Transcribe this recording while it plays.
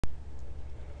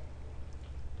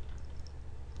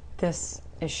This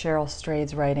is Cheryl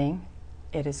Strayed's writing.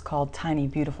 It is called Tiny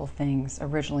Beautiful Things,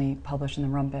 originally published in the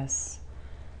Rumpus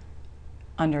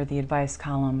under the advice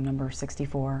column number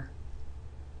 64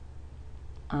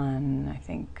 on, I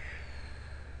think,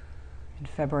 in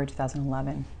February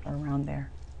 2011, or around there.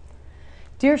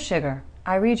 Dear Sugar,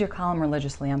 I read your column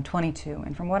religiously. I'm 22,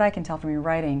 and from what I can tell from your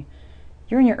writing,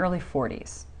 you're in your early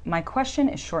 40s. My question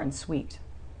is short and sweet.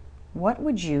 What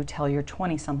would you tell your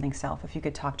 20-something self if you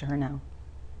could talk to her now?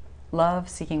 Love,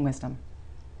 Seeking Wisdom.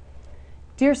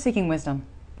 Dear Seeking Wisdom,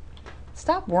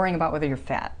 stop worrying about whether you're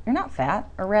fat. You're not fat,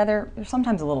 or rather, you're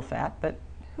sometimes a little fat, but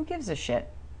who gives a shit?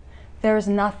 There is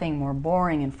nothing more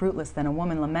boring and fruitless than a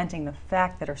woman lamenting the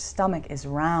fact that her stomach is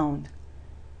round.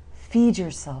 Feed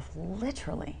yourself,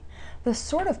 literally. The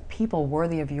sort of people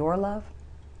worthy of your love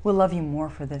will love you more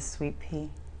for this, sweet pea.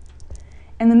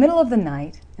 In the middle of the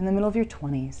night, in the middle of your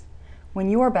 20s, when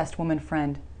your best woman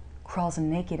friend crawls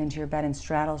naked into your bed and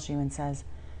straddles you and says,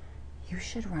 "You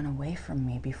should run away from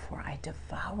me before I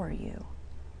devour you,"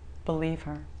 believe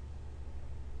her.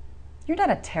 You're not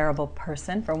a terrible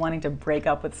person for wanting to break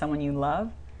up with someone you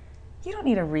love. You don't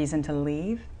need a reason to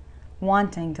leave.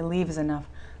 Wanting to leave is enough.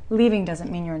 Leaving doesn't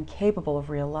mean you're incapable of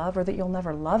real love or that you'll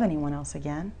never love anyone else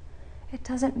again. It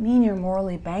doesn't mean you're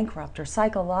morally bankrupt or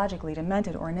psychologically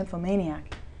demented or a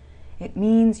nymphomaniac. It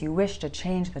means you wish to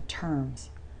change the terms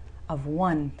of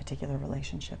one particular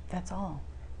relationship. That's all.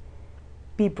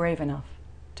 Be brave enough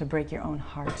to break your own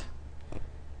heart.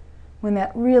 When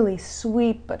that really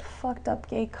sweet but fucked up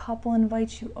gay couple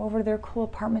invites you over to their cool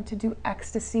apartment to do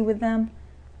ecstasy with them,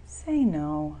 say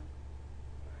no.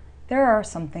 There are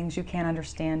some things you can't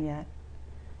understand yet.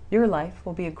 Your life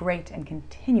will be a great and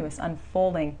continuous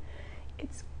unfolding.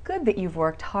 It's good that you've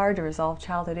worked hard to resolve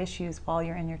childhood issues while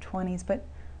you're in your 20s, but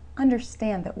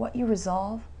understand that what you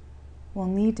resolve will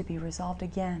need to be resolved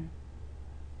again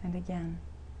and again.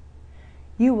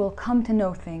 You will come to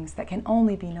know things that can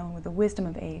only be known with the wisdom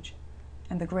of age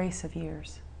and the grace of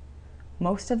years.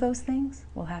 Most of those things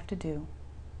will have to do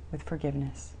with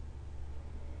forgiveness.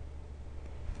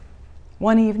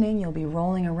 One evening, you'll be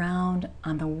rolling around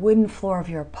on the wooden floor of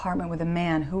your apartment with a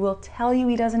man who will tell you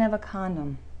he doesn't have a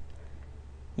condom.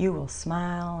 You will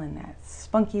smile in that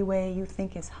spunky way you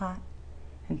think is hot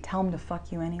and tell him to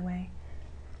fuck you anyway.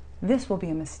 This will be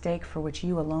a mistake for which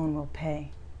you alone will pay.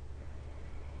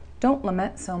 Don't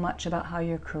lament so much about how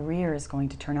your career is going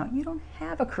to turn out. You don't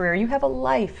have a career, you have a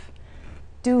life.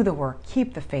 Do the work,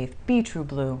 keep the faith, be true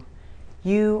blue.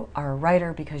 You are a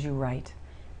writer because you write.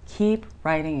 Keep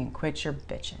writing and quit your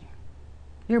bitching.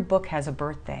 Your book has a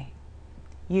birthday.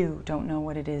 You don't know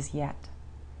what it is yet.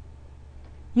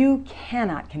 You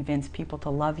cannot convince people to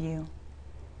love you.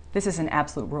 This is an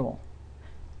absolute rule.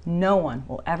 No one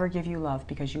will ever give you love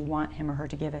because you want him or her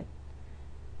to give it.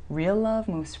 Real love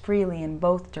moves freely in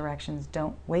both directions.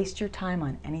 Don't waste your time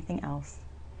on anything else.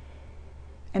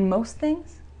 And most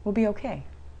things will be okay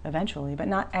eventually, but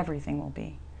not everything will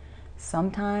be.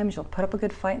 Sometimes you'll put up a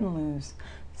good fight and lose.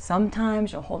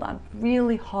 Sometimes you'll hold on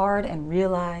really hard and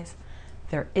realize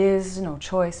there is no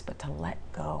choice but to let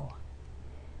go.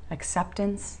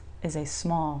 Acceptance is a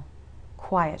small,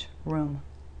 quiet room.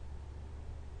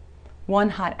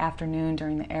 One hot afternoon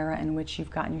during the era in which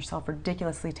you've gotten yourself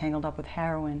ridiculously tangled up with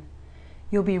heroin,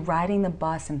 you'll be riding the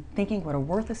bus and thinking what a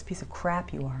worthless piece of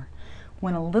crap you are,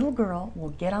 when a little girl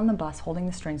will get on the bus holding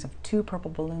the strings of 2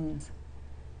 purple balloons.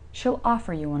 She'll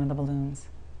offer you one of the balloons,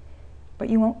 but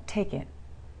you won't take it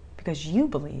because you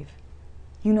believe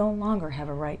you no longer have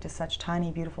a right to such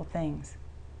tiny, beautiful things.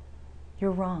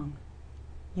 You're wrong.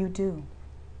 You do.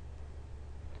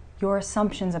 Your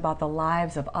assumptions about the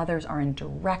lives of others are in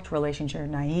direct relation to your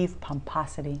naive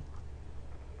pomposity.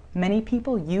 Many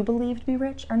people you believe to be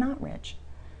rich are not rich.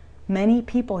 Many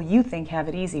people you think have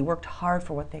it easy worked hard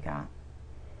for what they got.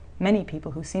 Many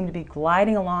people who seem to be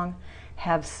gliding along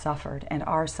have suffered and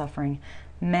are suffering.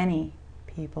 Many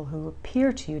people who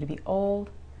appear to you to be old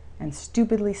and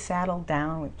stupidly saddled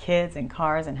down with kids and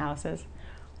cars and houses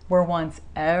were once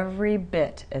every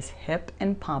bit as hip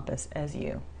and pompous as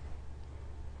you.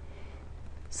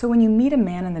 So when you meet a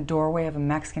man in the doorway of a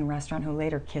Mexican restaurant who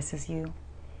later kisses you,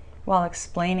 while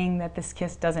explaining that this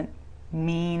kiss doesn't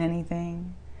mean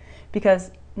anything,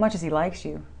 because much as he likes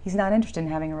you, he's not interested in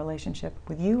having a relationship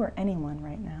with you or anyone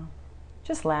right now,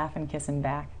 just laugh and kiss him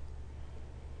back.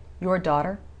 Your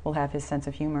daughter will have his sense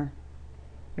of humor.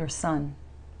 Your son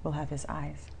will have his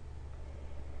eyes.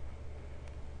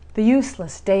 The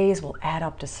useless days will add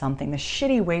up to something. The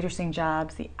shitty waitressing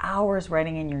jobs, the hours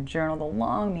writing in your journal, the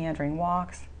long meandering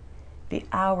walks, the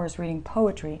hours reading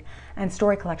poetry and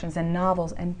story collections and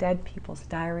novels and dead people's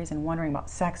diaries and wondering about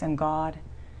sex and God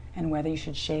and whether you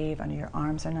should shave under your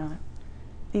arms or not.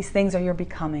 These things are your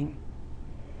becoming.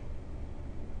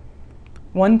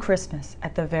 One Christmas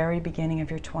at the very beginning of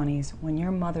your 20s, when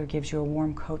your mother gives you a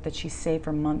warm coat that she saved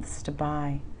for months to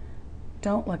buy,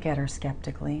 don't look at her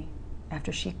skeptically.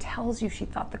 After she tells you she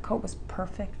thought the coat was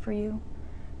perfect for you,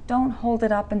 don't hold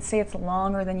it up and say it's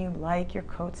longer than you like your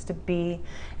coats to be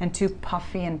and too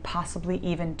puffy and possibly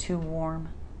even too warm.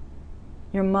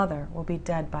 Your mother will be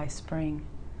dead by spring.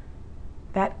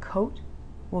 That coat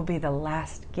will be the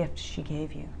last gift she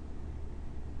gave you.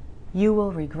 You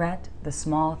will regret the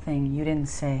small thing you didn't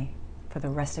say for the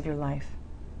rest of your life.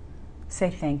 Say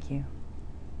thank you.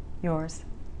 Yours,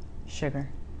 Sugar.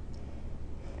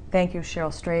 Thank you,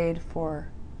 Cheryl Strayed, for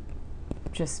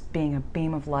just being a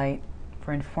beam of light,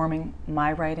 for informing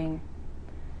my writing,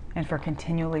 and for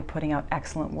continually putting out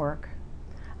excellent work.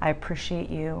 I appreciate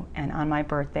you, and on my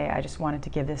birthday, I just wanted to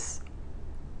give this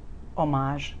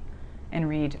homage and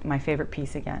read my favorite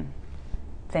piece again.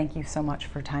 Thank you so much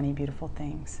for Tiny Beautiful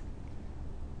Things.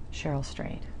 Cheryl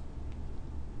Strayed.